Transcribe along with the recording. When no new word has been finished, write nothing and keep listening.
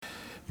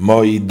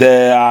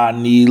מוידע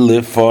אני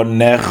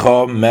לפניך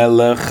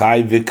מלך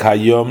חי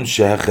וכיום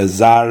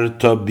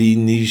שהחזרת בי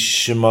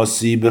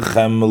נשמתי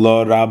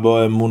בחמלה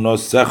רבה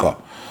אמונתך.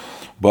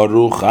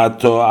 ברוך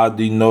אתה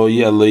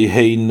אדוני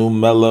אלוהינו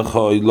מלך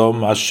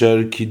העולם אשר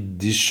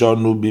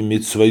קידשנו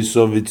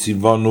במצוותיו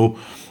וציוונו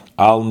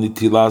על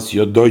נטילת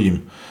ידיים.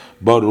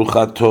 ברוך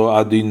אתה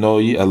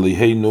אדוני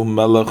אלוהינו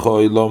מלך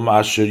העולם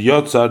אשר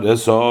יצר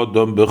את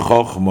האדם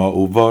בחוכמה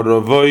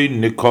וברווי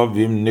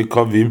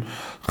נקבים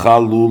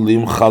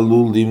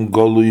חלולים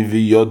גלוי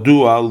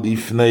וידוע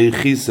לפני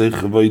כיסא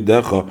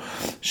כבודך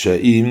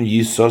שאם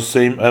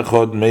יסוסם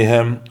אחד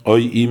מהם או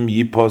אם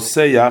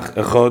יפסח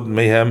אחד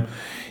מהם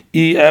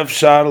אי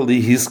אפשר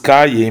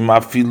להזקיים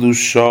אפילו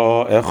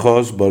שעה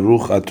אחת.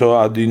 ברוך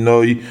אתה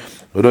אדוני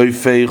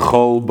רופא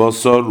כל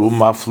בשר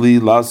ומפליא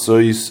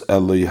לעשות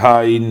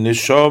אלוהי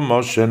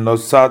נשמה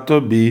שנשאת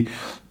בי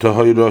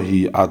טהרה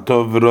היא אתה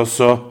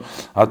ורסה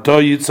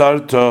אתה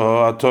יצרת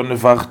אתה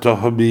נפחת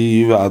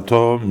בי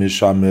ואתה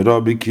משמרה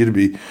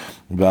בקרבי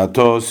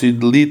ואתה עשית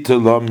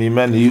ליטלה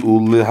ממני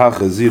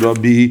ולהחזירה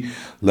בי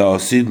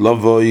לעשית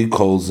לבוי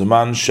כל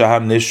זמן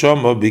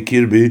שהנשמה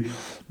בקרבי.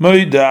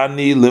 מוידע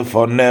אני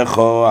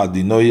לפניך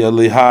אדוני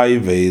אלוהי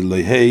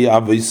ואלוהי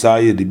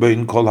אבותיי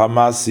ריבון כל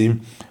המעשים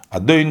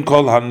אדון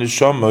כל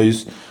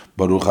הנשמות.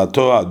 ברוך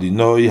אתה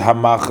אדוני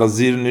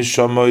המחזיר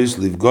נשמות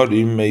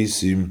לבגורים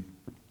מתים.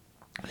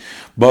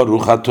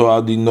 ברוך אתה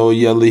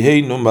אדוני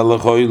אלוהינו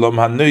מלך העולם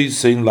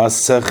הנושן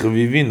לשכל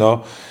ובינה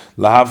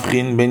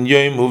להבחין בין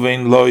יום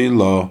ובין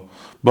לילה.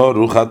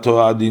 ברוך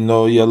אתה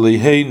אדוני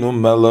אלוהינו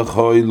מלך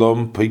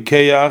העולם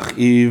פיקח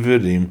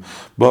עיוורים.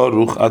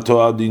 ברוך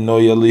אתה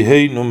אדוני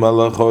אלוהינו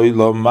מלך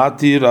העולם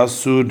מתיר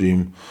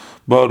אסורים.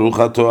 ברוך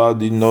אתה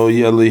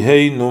אדוני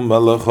אלוהינו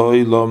מלך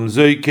העולם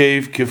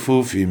זוקף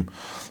כפופים.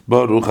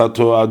 ברוך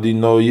אתה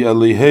אדוני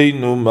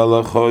אלוהינו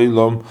מלך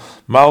העולם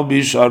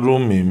מלביש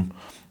ערומים.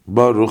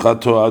 ברוך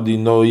אתה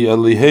אדוני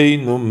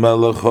אלוהינו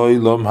מלך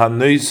העולם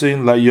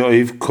הנושן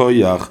ליואב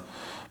כוח.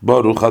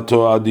 ברוך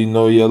אתה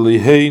אדוני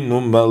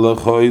אלוהינו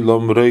מלך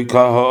העולם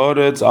ריקה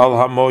הארץ על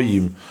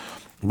המים.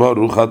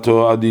 ברוך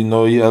אתה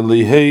אדוני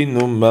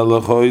אלוהינו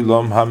מלך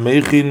העולם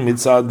המכין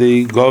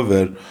מצעדי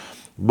גבר.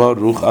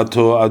 ברוך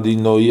אתה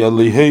אדוני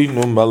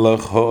אלוהינו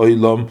מלך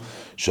העולם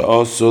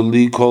שעשה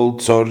לי כל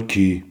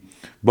צורכי.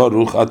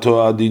 ברוך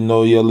אתה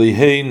אדוני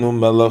אלוהינו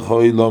מלך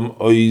העולם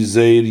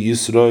עוזר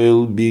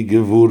ישראל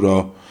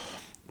בגבורה.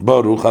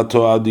 ברוך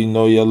אתה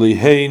אדוני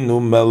אלוהינו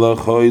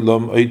מלך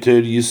העולם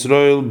עוטר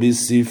ישראל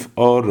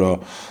בספארה.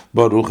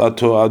 ברוך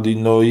אתה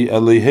אדוני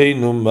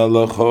אלוהינו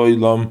מלך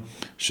העולם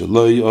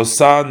שלא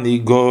עשני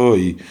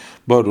גוי.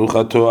 ברוך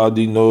אתה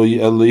אדוני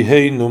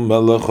אלוהינו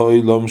מלך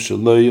העולם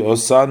שלא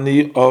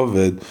עשני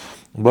עובד.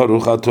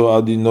 ברוך אתה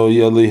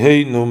אדוני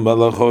אלוהינו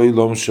מלך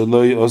העולם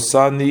שלא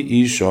עשני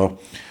אישה.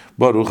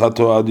 ברוך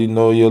אתה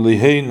אדוני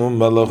אלוהינו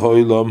מלך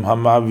העולם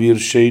המעביר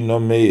שינה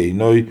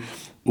מעיני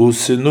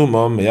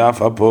וסנומה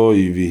מאף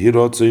אפי ויהי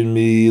רצון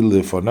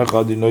מלפניך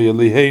אדוני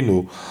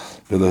אלוהינו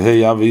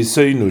ואלוהי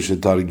אבותינו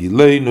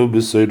שתרגילנו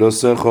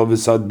בסוירסך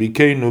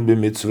וסדביקנו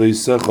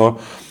במצוותיך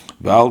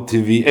ואל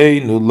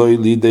תביאנו לא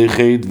לידי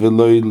חטא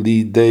ולא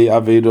לידי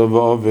עבירה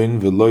ועוון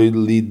ולא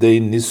לידי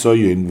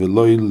ניסיון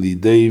ולא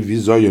לידי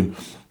ביזיון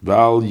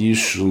ואל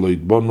ישלוט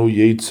בנו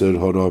יצר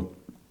הרע.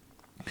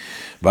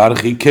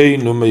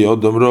 והרחיקנו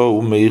מאדם רע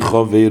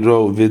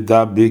ומחברו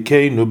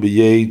ודבקנו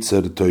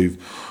ביצר טוב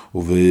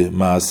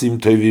ובמעשים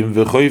טובים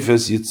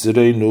וחפץ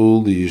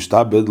יצרנו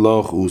להשתעבד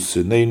לך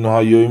ושנאנו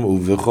היום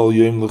ובכל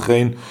יום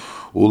לכן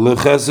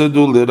ולחסד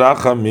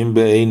ולרחמים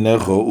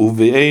בעיניך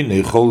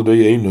ובעיני כל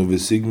רעינו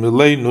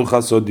וסגמלנו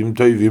חסדים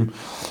טובים.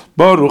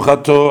 ברוך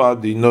אתה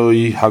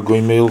אדוני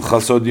הגומל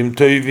חסדים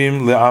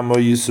טובים לעמו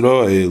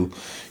ישראל.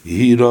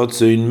 יהי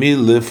רצון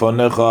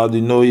מלפניך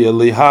אדוני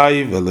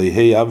אלוהי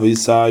ואלוהי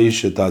אבותיי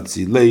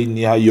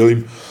שתצילני היום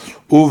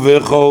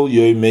ובכל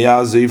יום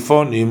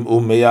מהזיפונים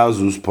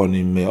ומהזוז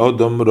פנים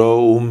מאדם רע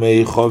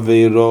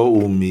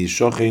ומחברו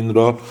ומשכן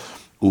רע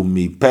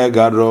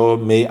ומפגע רע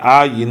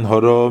מעין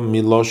הרע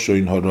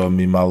מלשון הרע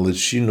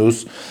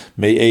ממלשינוס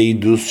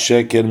מעדות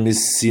שקר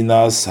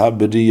משנאת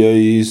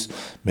הבריות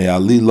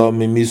מעלילה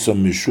ממיסה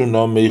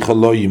משונה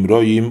מחלאים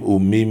רעים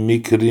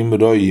וממקרים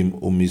רעים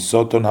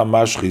ומשטן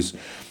המשחיס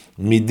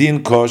מדין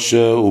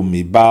קשה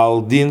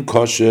ומבעל דין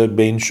קשה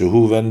בין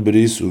שהוא בן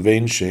בריס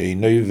ובין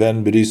שאינו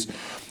בן בריס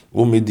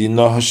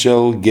ומדינה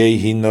של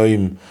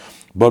גיהינום.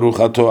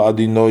 ברוך אתה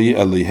אדוני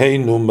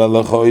אלוהינו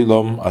מלך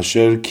העולם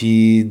אשר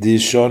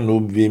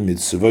קידשנו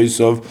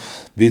במצוותיו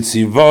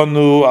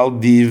וציוונו על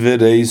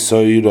דברי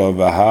תורה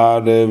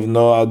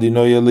והערבנו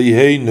אדוני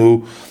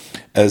אלוהינו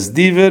אז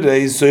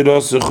דברי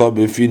תורתך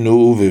בפינו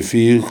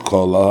ובפי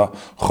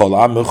כל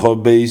עמך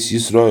בית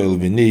ישראל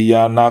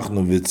ונהיה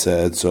אנחנו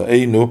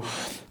וצאצאינו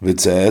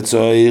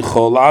וצאצאי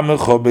כל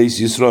עמך בית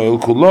ישראל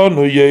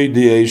כולנו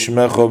יודעי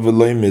שמך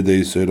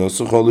ולמדי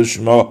תורתך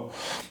לשמה.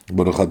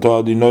 ברוך אתה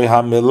אדוני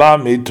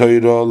המלמד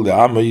תורה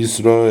לעם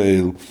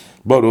ישראל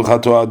Baruch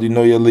atah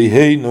Adonai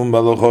Eloheinu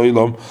melech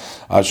haolam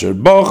asher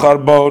bachar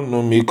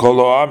banu mikol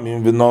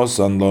ha'amim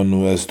v'nosan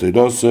lanu es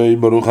toirosei.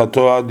 Baruch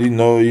atah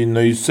Adonai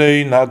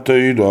nosein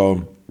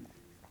haTorah.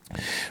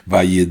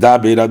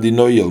 Vayedaber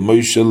Adonai el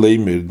Moshe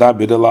leimer,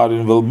 daber el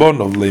Aaron vel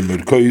bonov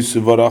leimer, koyse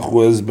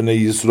varachu es bnei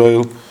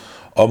Yisrael,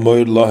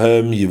 Amor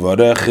lahem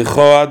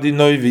yivarechecha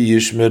Adonai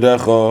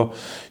v'yishmerecha,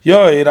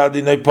 Yair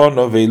Adonai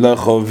panav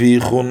elecha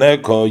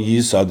v'yichuneka,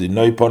 Yis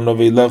Adonai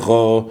panav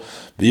elecha,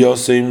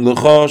 v'yaseim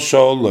lecha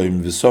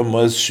shalom,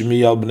 v'sama es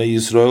shmi al bnei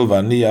Yisrael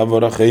v'ani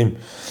avarachem,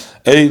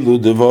 Eilu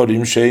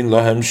devarim shein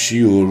lahem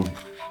shiur.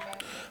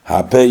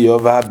 Hapeya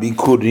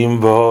v'habikurim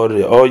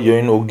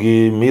v'hare'ayin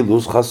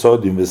ugimilus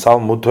chasadim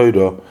v'salmut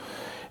Torah.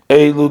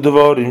 Eilu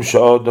devarim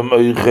she'adam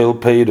oichel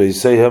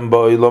peireisehem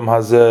ba'olam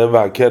hazeh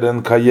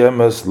v'akeren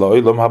kayemes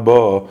la'olam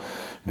haba.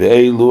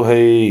 Ve'eilu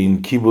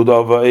hein kibud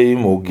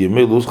ava'im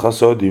ugimilus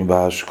chasadim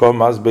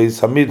v'hashkam az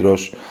beis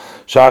hamidrash.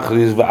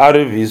 Shachris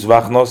v'arevis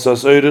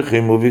v'achnosas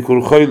oirichim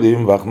uvikur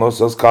choylim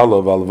v'achnosas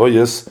kala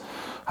v'alvoyes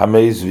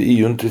hameiz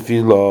v'iyun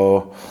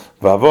tefila.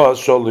 V'avas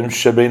shalom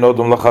shebein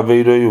adam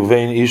lachaveiroi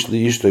uvein ish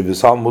liishtoi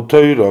v'salmut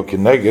Torah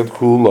k'neged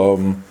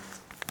kulam.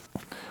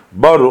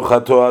 Baruch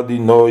atah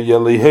Adonai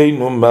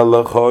Eloheinu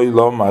melech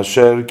haolam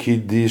asher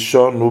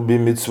kidishanu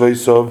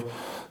b'mitzvosov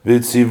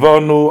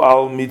v'tzivanu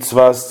al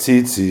mitzvas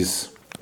tzitzis.